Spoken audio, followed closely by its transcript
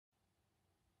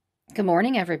Good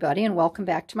morning, everybody, and welcome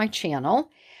back to my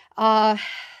channel.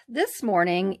 This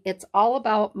morning, it's all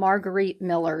about Margarete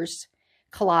Miller's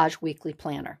Collage Weekly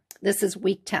Planner. This is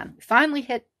week 10. We finally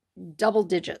hit double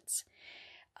digits.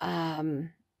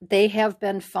 They have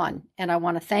been fun, and I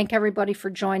want to thank everybody for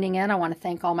joining in. I want to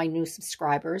thank all my new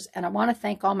subscribers, and I want to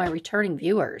thank all my returning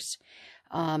viewers.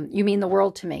 You mean the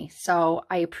world to me, so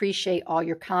I appreciate all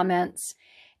your comments,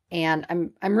 and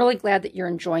I'm really glad that you're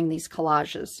enjoying these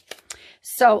collages.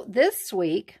 So this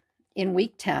week, in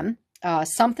week 10,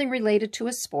 something related to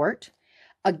a sport,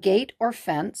 a gate or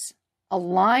fence, a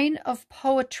line of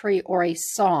poetry or a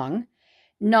song,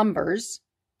 numbers,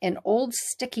 an old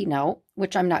sticky note,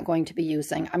 which I'm not going to be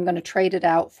using. I'm going to trade it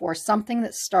out for something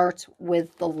that starts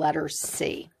with the letter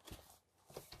C.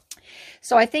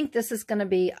 So I think this is going to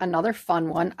be another fun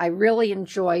one. I really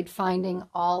enjoyed finding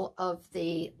all of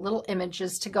the little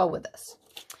images to go with this.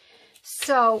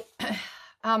 So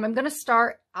I'm going to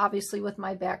start, obviously, with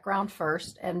my background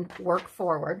first and work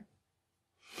forward.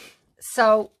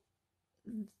 So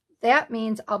that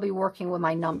means I'll be working with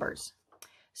my numbers.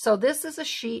 So this is a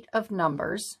sheet of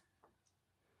numbers,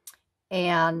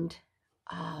 and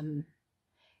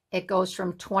it goes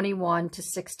from 21 to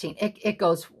 16. It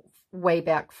goes way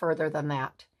back further than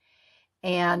that.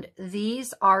 And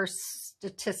these are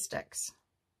statistics.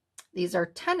 These are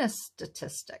tennis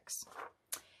statistics.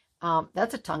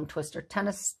 That's a tongue twister.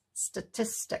 Tennis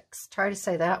statistics. Try to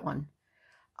say that one.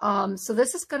 So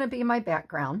this is going to be my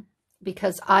background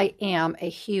because I'm a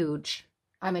huge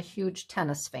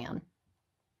tennis fan.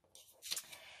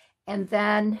 And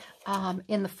then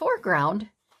in the foreground,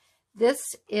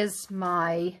 this is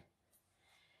my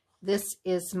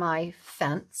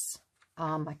fence.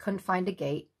 I couldn't find a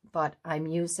gate, but I'm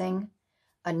using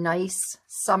a nice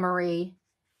summery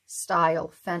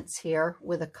style fence here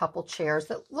with a couple chairs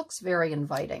that looks very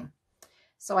inviting.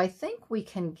 So I think I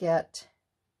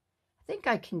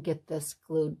can get this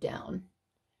glued down.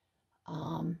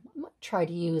 I'm going to try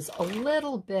to use a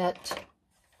little bit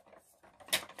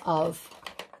of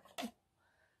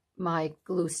my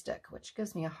glue stick, which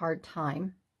gives me a hard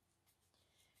time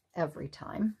every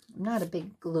time. I'm not a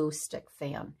big glue stick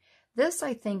fan. This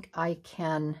I think I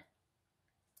can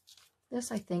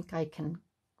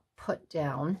put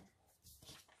down,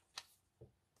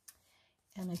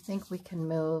 and I think we can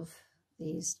move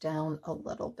these down a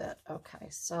little bit. Okay,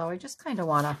 so I just kind of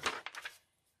want to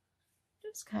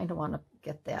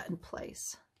get that in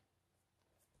place.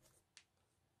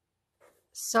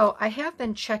 So I have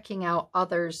been checking out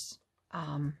others'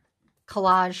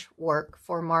 collage work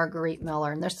for Margarete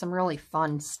Miller, and there's some really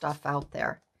fun stuff out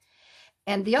there.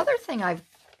 And the other thing I've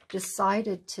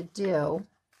decided to do,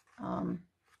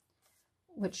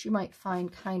 which you might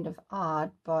find kind of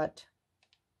odd, but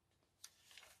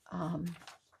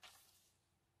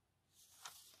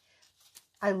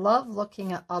I love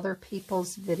looking at other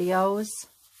people's videos,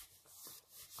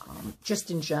 just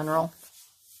in general.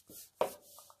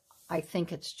 I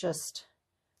think it's just,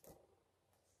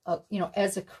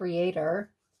 as a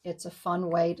creator, it's a fun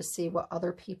way to see what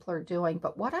other people are doing.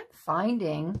 But what I'm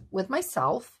finding with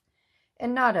myself,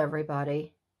 and not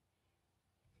everybody,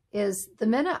 is the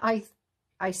minute I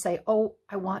say, oh,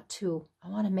 I want to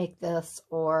make this,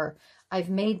 or I've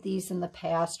made these in the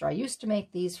past, or I used to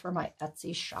make these for my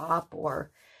Etsy shop,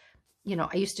 or,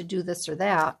 I used to do this or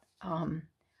that,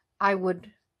 I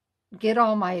would get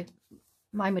all my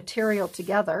material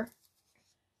together,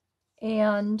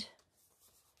 and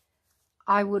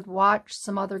I would watch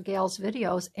some other gals'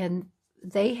 videos, and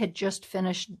they had just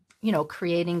finished,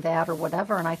 creating that or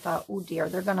whatever. And I thought, oh dear,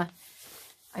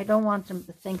 I don't want them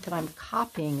to think that I'm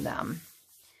copying them.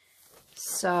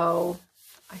 So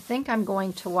I think I'm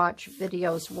going to watch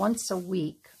videos once a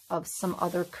week of some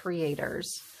other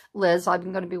creators. Liz,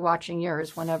 I'm going to be watching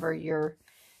yours whenever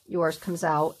yours comes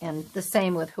out. And the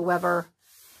same with whoever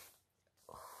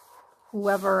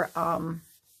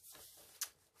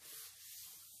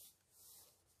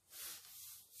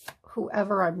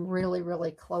I'm really,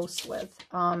 really close with.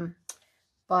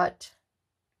 But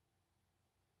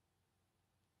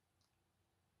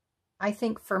I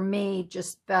think for me,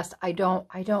 just best, I don't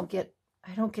get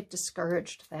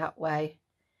discouraged that way.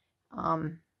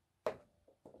 Not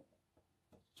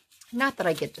that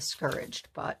I get discouraged,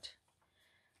 but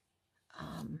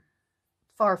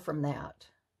far from that.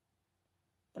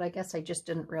 But I guess I just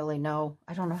didn't really know.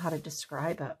 I don't know how to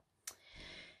describe it.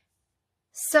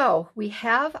 So we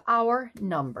have our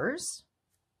numbers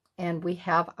and we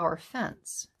have our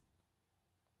fence.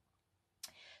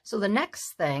 So the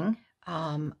next thing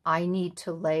I need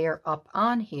to layer up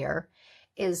on here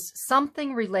is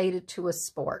something related to a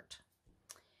sport.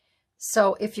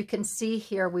 So if you can see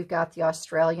here, we've got the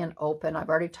Australian Open. I've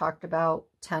already talked about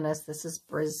tennis. This is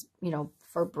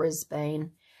for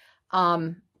Brisbane.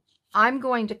 I'm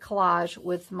going to collage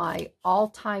with my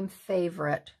all-time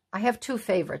favorite. I have two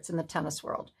favorites in the tennis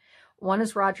world. One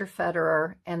is Roger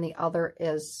Federer, and the other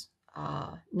is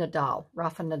Nadal,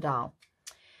 Rafa Nadal.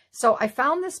 So I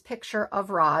found this picture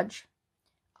of Raj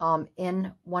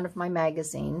in one of my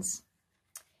magazines,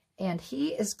 and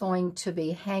he is going to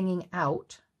be hanging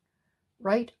out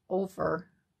right over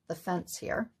the fence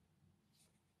here.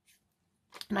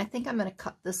 And I think I'm going to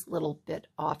cut this little bit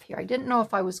off here. I didn't know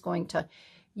if I was going to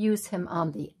use him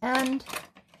on the end,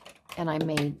 and I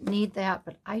may need that,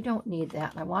 but I don't need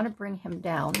that. And I want to bring him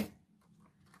down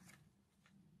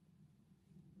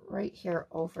right here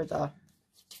over the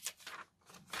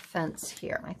fence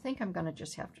here. And I think I'm going to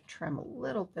just have to trim a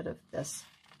little bit of this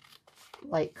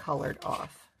light colored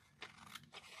off.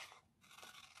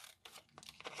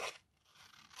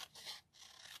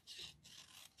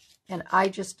 And I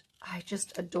just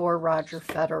adore Roger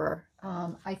Federer.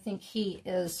 I think he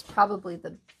is probably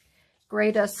the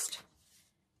greatest,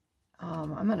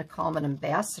 I'm going to call him an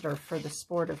ambassador for the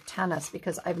sport of tennis,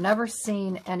 because I've never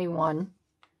seen anyone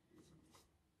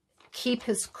keep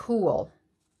his cool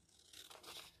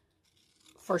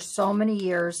for so many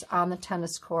years on the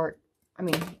tennis court. I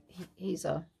mean, he's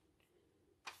a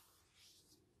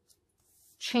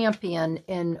champion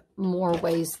in more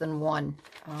ways than one.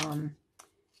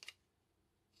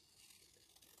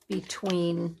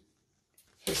 Between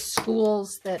his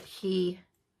schools that he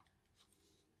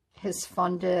has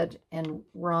funded and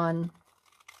run,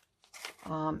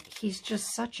 he's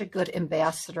just such a good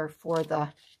ambassador for the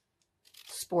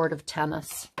sport of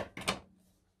tennis.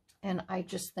 And I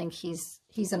just think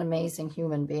he's an amazing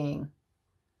human being.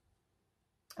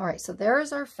 All right, so there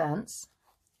is our fence.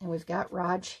 And we've got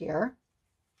Raj here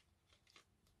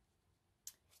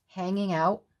hanging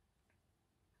out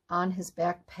on his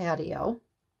back patio.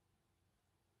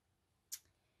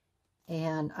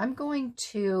 And I'm going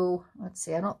to, let's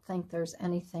see, I don't think there's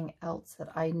anything else that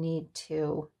I need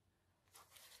to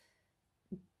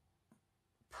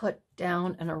put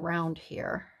down and around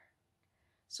here.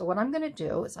 So what I'm going to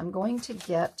do is I'm going to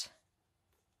get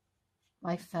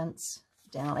my fence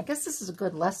down. I guess this is a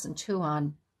good lesson too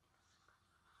on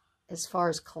as far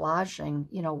as collaging,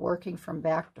 you know, working from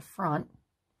back to front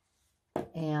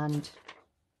and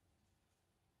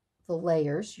the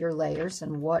layers, your layers,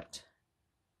 and what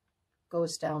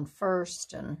goes down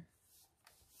first. And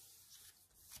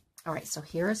all right, so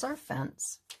here is our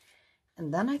fence.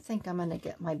 And then I think I'm going to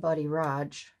get my buddy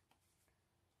Raj.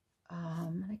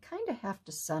 I kind of have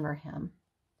to center him.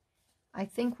 I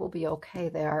think we'll be okay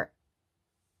there.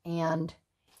 And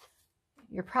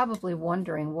you're probably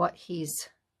wondering what he's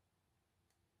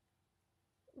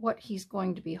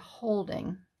going to be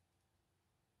holding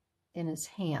in his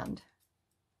hand.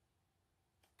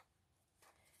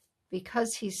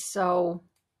 Because he's so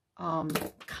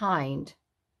kind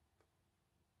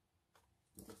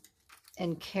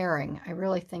and caring, I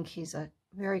really think he's a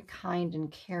very kind and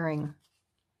caring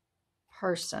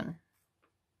person.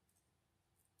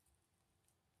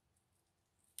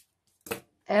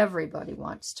 Everybody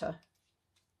wants to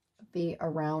be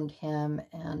around him,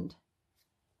 and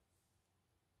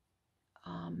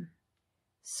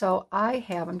so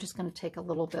I'm just going to take a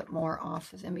little bit more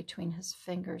off of in between his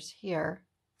fingers here.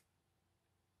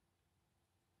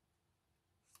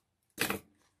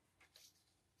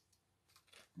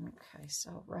 Okay,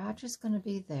 so Raj is going to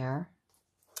be there.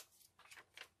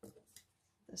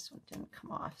 This one didn't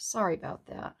come off. Sorry about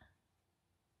that.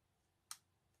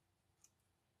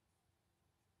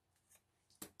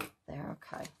 There,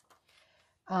 okay.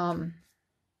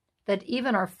 That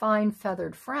even our fine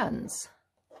feathered friends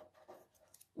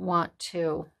want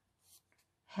to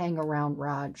hang around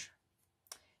Raj.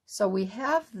 So we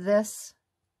have this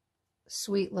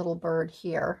sweet little bird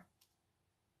here.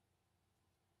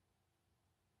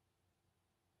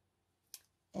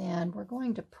 And we're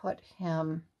going to put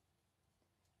him,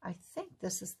 I think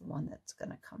this is the one that's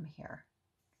going to come here.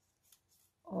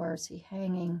 Or is he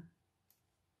hanging?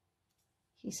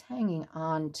 He's hanging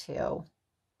on to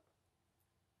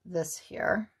this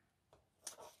here.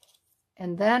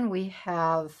 And then we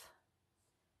have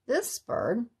this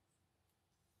bird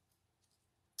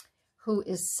who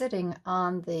is sitting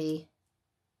on the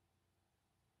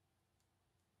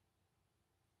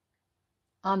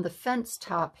fence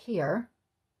top here.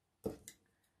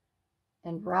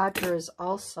 And Roger is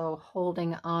also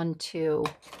holding on to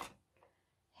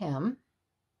him.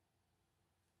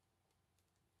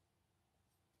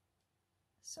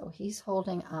 So he's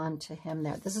holding on to him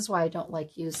there. This is why I don't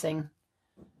like using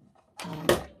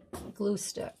glue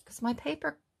stick because my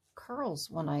paper curls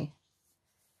when I,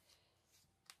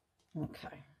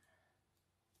 okay.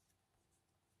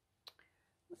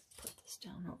 Let's put this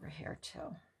down over here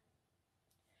too.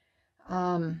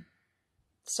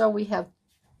 So we have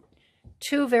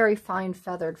two very fine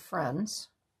feathered friends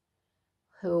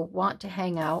who want to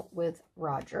hang out with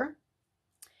Roger.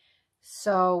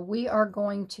 So we are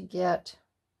going to get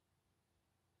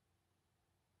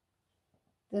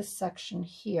this section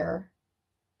here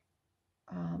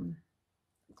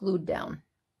glued down.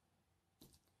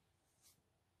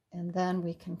 And then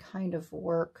we can kind of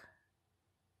work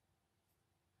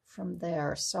from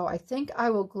there. So I think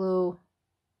I will glue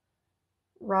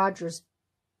Roger's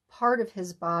part of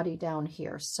his body down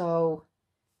here so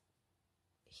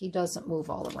he doesn't move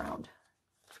all around.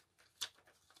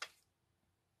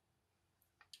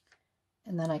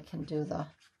 And then I can do the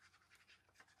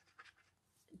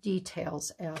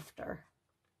details after.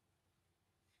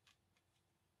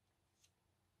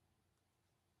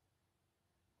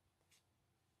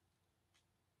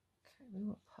 Okay, we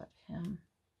will put him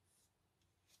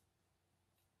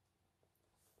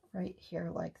right here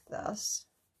like this.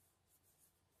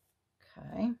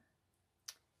 Okay.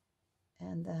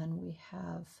 And then we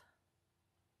have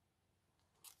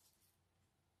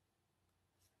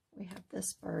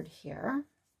this bird here.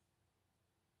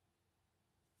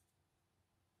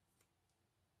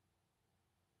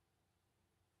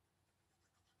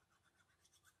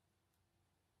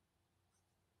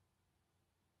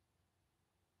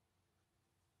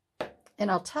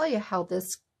 And I'll tell you how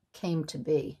this came to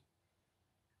be.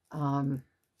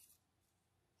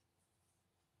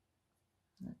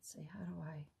 Let's see, how do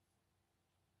I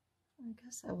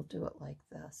guess I will do it like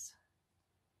this,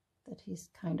 that he's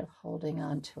kind of holding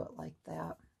on to it like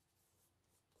that.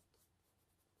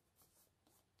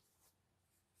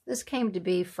 This came to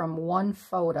be from one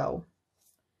photo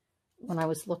when I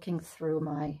was looking through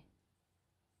my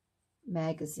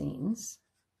magazines.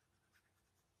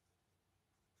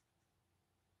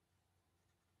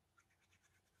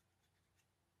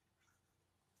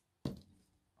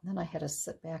 Then I had to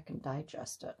sit back and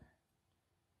digest it.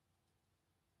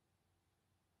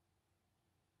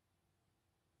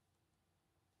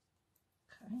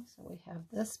 Okay, so we have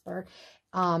this bird.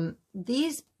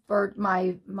 These bird,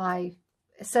 it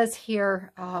says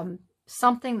here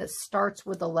something that starts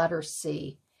with the letter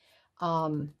C.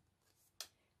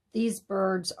 These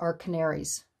birds are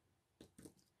canaries.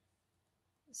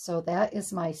 So that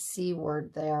is my C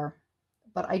word there.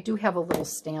 But I do have a little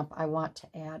stamp I want to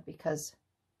add because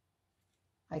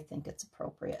I think it's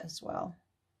appropriate as well.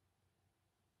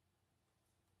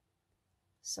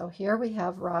 So here we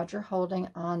have Roger holding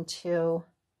on to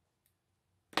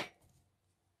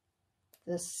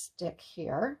this stick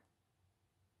here.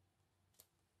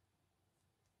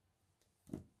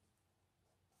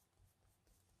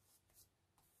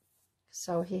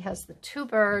 So he has the two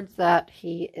birds that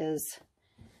he is,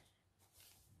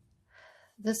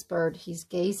 this bird he's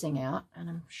gazing at, and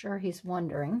I'm sure he's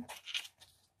wondering.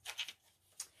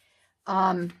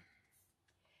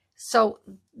 So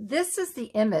this is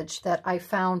the image that I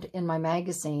found in my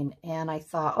magazine, and I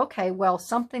thought, okay, well,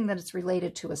 something that is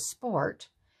related to a sport.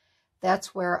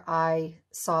 That's where I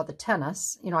saw the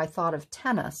tennis. You know, I thought of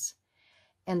tennis.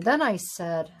 And then I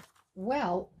said,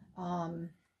 well, how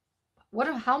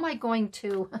am I going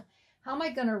to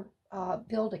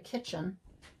build a kitchen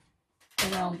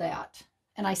around that?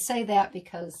 And I say that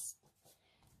because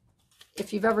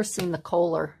if you've ever seen the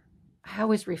Kohler, I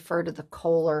always refer to the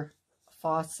Kohler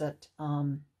faucet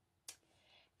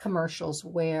commercials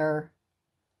where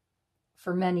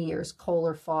for many years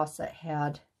Kohler faucet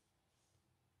had,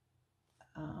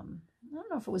 I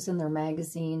don't know if it was in their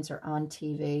magazines or on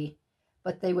TV,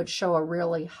 but they would show a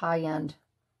really high-end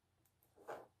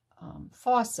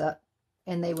faucet,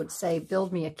 and they would say,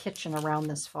 build me a kitchen around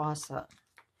this faucet.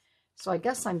 So I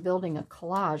guess I'm building a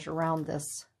collage around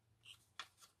this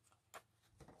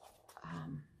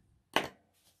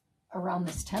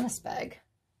tennis bag.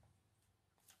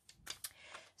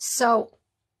 So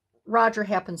Roger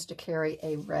happens to carry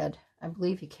a red, I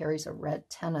believe he carries a red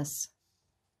tennis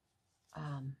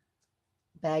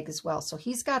bag as well. So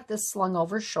he's got this slung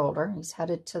over his shoulder. He's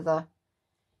headed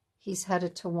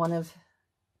to one of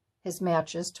his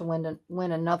matches to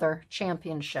win another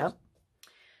championship.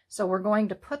 So we're going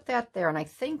to put that there, and I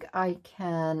think I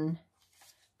can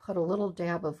put a little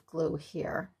dab of glue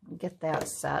here and get that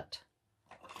set.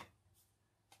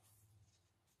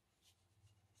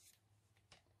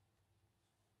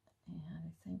 And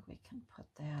I think we can put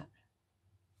that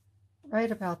right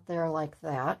about there like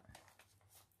that.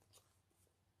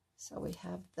 So we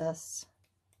have this,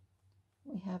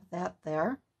 we have that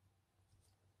there.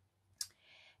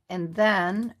 And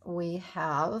then we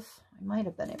have, I might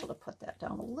have been able to put that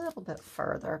down a little bit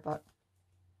further, but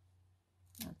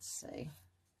let's see.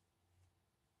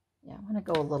 Yeah, I'm going to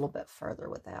go a little bit further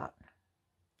with that.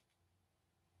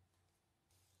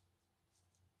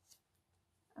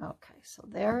 Okay, so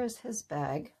there is his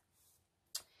bag.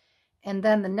 And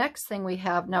then the next thing we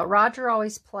have, now Roger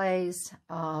always plays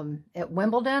at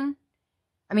Wimbledon.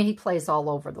 I mean, he plays all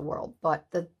over the world, but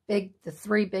the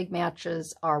three big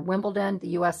matches are Wimbledon, the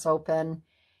US Open,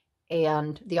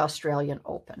 and the Australian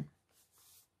Open.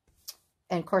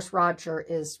 And of course, Roger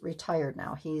is retired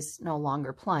now. He's no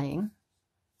longer playing,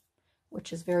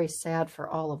 which is very sad for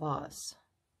all of us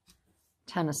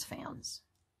tennis fans.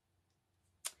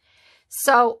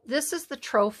 So this is the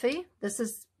trophy. This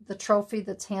is the trophy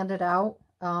that's handed out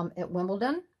at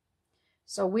Wimbledon.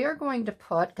 So we are going to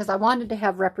put, because I wanted to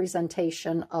have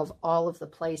representation of all of the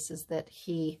places that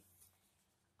he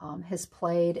has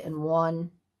played and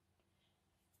won.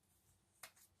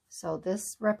 So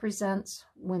this represents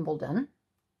Wimbledon.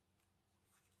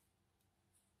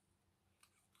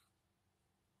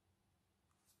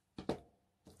 And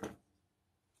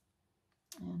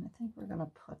I think we're going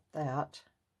to put that,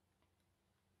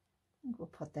 I think we'll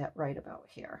put that right about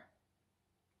here,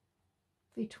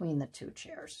 between the two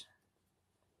chairs.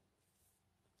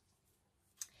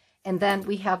 And then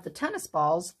we have the tennis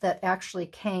balls that actually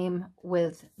came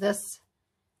with this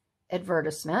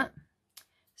advertisement.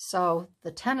 So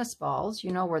the tennis balls,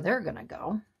 you know where they're going to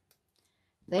go.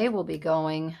 They will be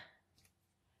going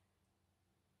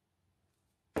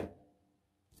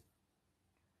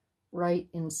right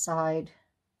inside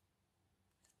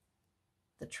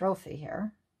the trophy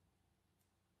here.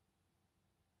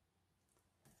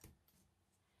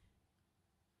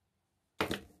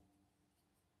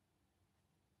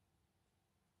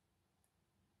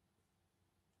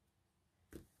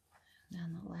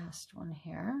 And the last one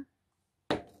here.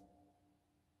 Okay.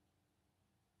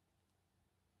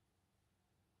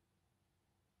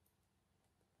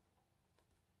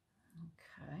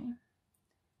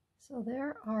 So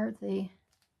there are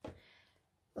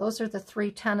those are the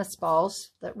three tennis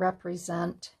balls that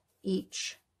represent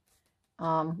each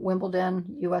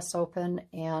Wimbledon, US Open,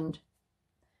 and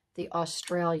the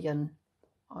Australian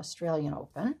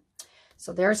Open.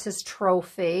 So there's his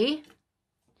trophy,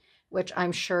 which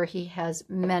I'm sure he has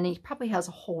many, probably has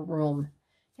a whole room.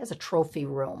 He has a trophy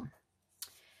room.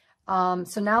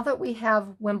 So now that we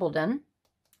have Wimbledon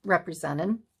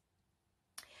represented,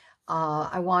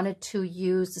 I wanted to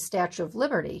use the Statue of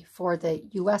Liberty for the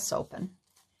US Open.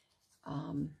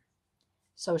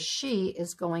 So she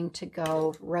is going to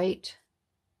go right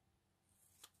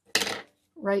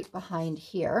behind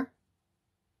here.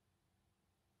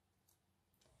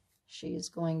 She is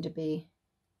going to be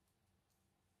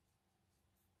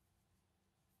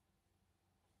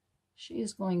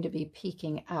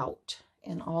peeking out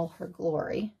in all her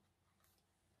glory.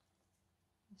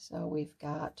 So we've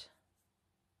got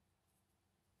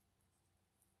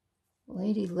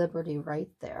Lady Liberty right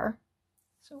there.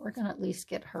 So we're going to at least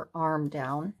get her arm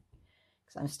down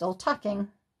because I'm still tucking.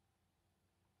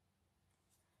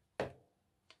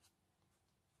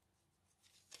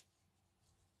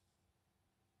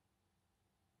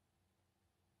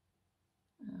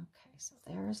 Okay, so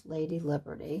there's Lady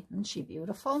Liberty. Isn't she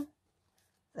beautiful?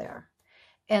 There.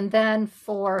 And then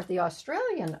for the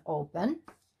Australian Open,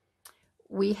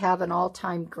 we have an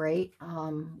all-time great.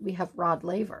 We have Rod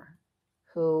Laver,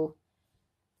 who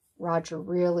Roger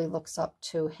really looks up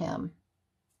to him.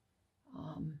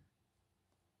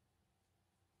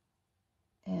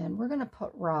 And we're going to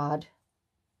put Rod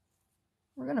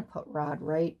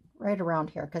right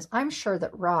around here, because I'm sure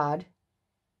that Rod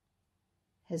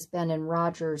has been in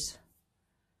Roger's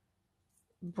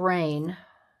brain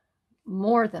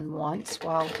more than once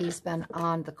while he's been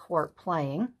on the court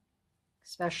playing,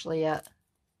 especially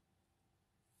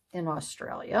in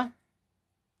Australia.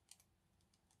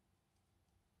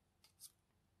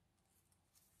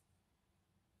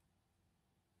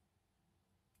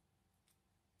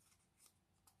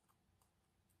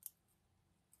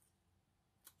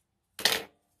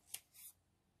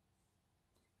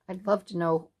 I'd love to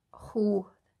know who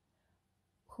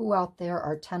out there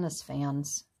are tennis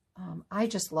fans. I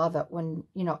just love it when,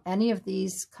 you know, any of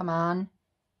these come on,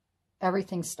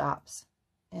 everything stops.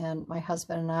 And my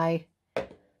husband and I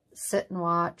sit and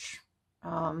watch.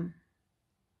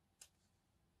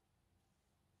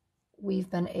 We've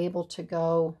been able to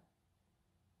go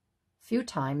a few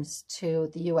times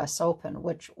to the US Open,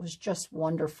 which was just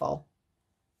wonderful.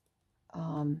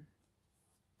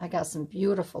 I got some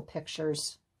beautiful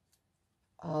pictures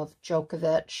of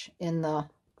Djokovic in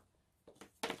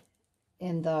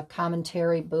in the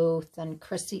commentary booth, and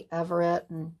Chrissy Everett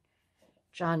and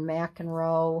John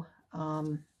McEnroe.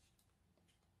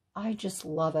 I just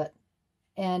love it.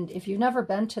 And if you've never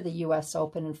been to the U.S.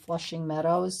 Open in Flushing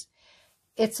Meadows,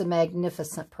 it's a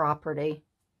magnificent property.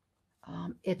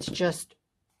 It's just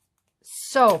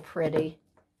so pretty.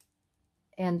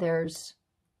 And there's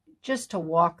just to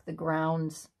walk the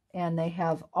grounds, and they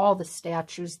have all the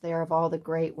statues there of all the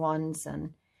great ones,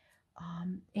 and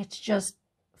it's just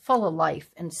full of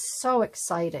life and so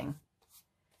exciting.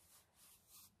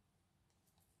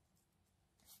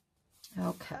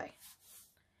 Okay,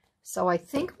 so I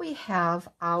think we have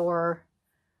all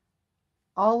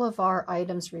of our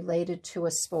items related to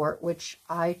a sport, which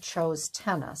I chose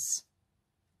tennis.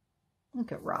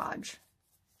 Look at Raj.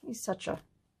 He's such a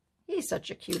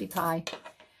cutie pie.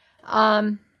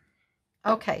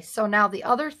 Okay, so now the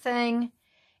other thing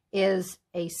is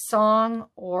a song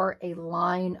or a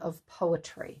line of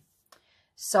poetry.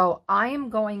 So I am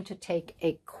going to take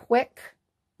a quick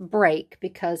break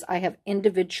because I have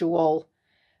individual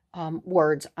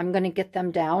words. I'm going to get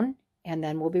them down, and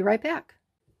then we'll be right back.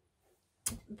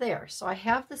 There, so I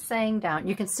have the saying down.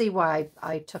 You can see why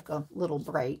I took a little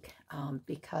break,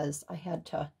 because I had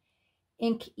to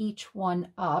ink each one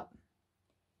up.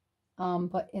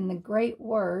 But in the great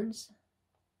words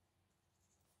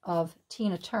of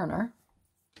Tina Turner,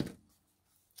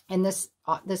 and this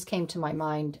came to my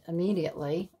mind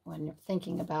immediately when I'm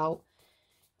thinking about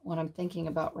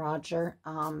Roger.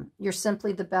 You're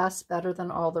simply the best, better than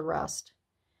all the rest.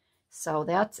 So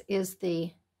that is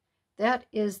the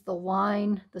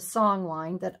line, the song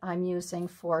line that I'm using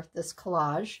for this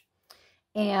collage.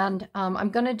 And I'm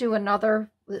going to do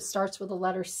another that starts with the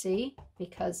letter C,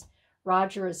 because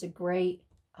Roger is a great,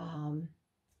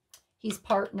 he's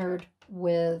partnered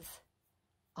with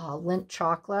Lindt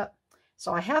chocolate.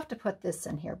 So I have to put this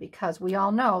in here because we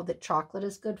all know that chocolate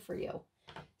is good for you.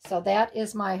 So that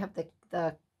is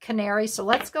the canary. So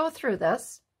let's go through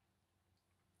this.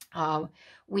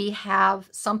 We have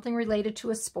something related to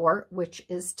a sport, which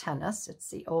is tennis. It's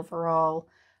the overall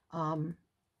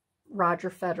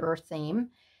Roger Federer theme.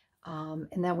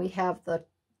 And then we have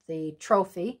the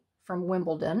trophy from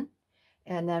Wimbledon.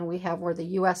 And then we have where the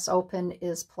U.S. Open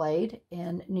is played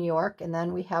in New York. And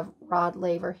then we have Rod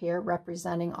Laver here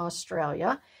representing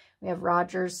Australia. We have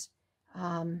Roger's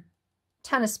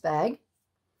tennis bag.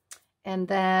 And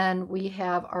then we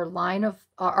have our line of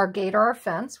our gate or our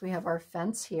fence. We have our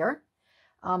fence here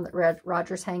that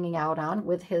Roger's hanging out on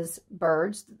with his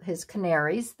birds, his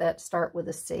canaries that start with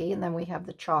a C. And then we have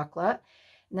the chocolate.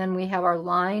 And then we have our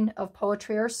line of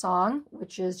poetry or song,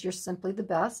 which is you're simply the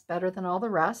best, better than all the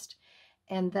rest.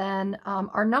 And then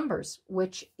our numbers,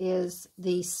 which is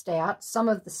the stats, some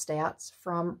of the stats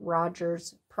from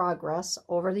Roger's progress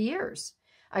over the years.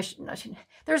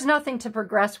 There's nothing to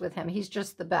progress with him. He's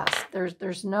just the best.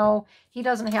 He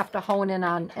doesn't have to hone in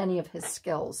on any of his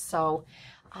skills. So,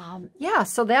 yeah,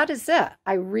 so that is it.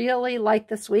 I really like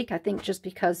this week. I think just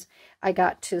because I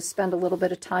got to spend a little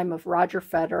bit of time with Roger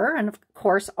Federer and, of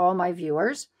course, all my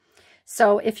viewers.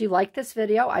 So if you like this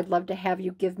video, I'd love to have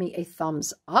you give me a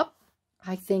thumbs up.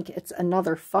 I think it's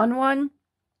another fun one.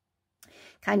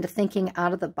 Kind of thinking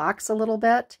out of the box a little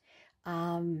bit.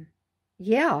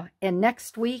 Yeah, and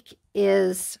next week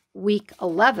is week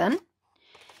 11.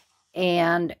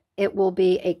 And it will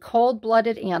be a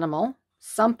cold-blooded animal,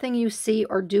 something you see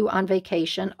or do on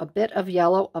vacation, a bit of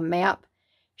yellow, a map,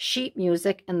 sheet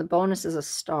music, and the bonus is a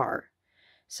star.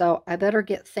 So I better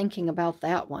get thinking about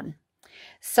that one.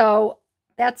 So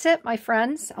that's it, my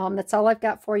friends. That's all I've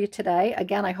got for you today.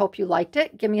 Again, I hope you liked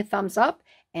it. Give me a thumbs up,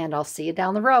 and I'll see you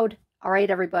down the road. All right,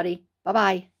 everybody.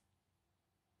 Bye-bye.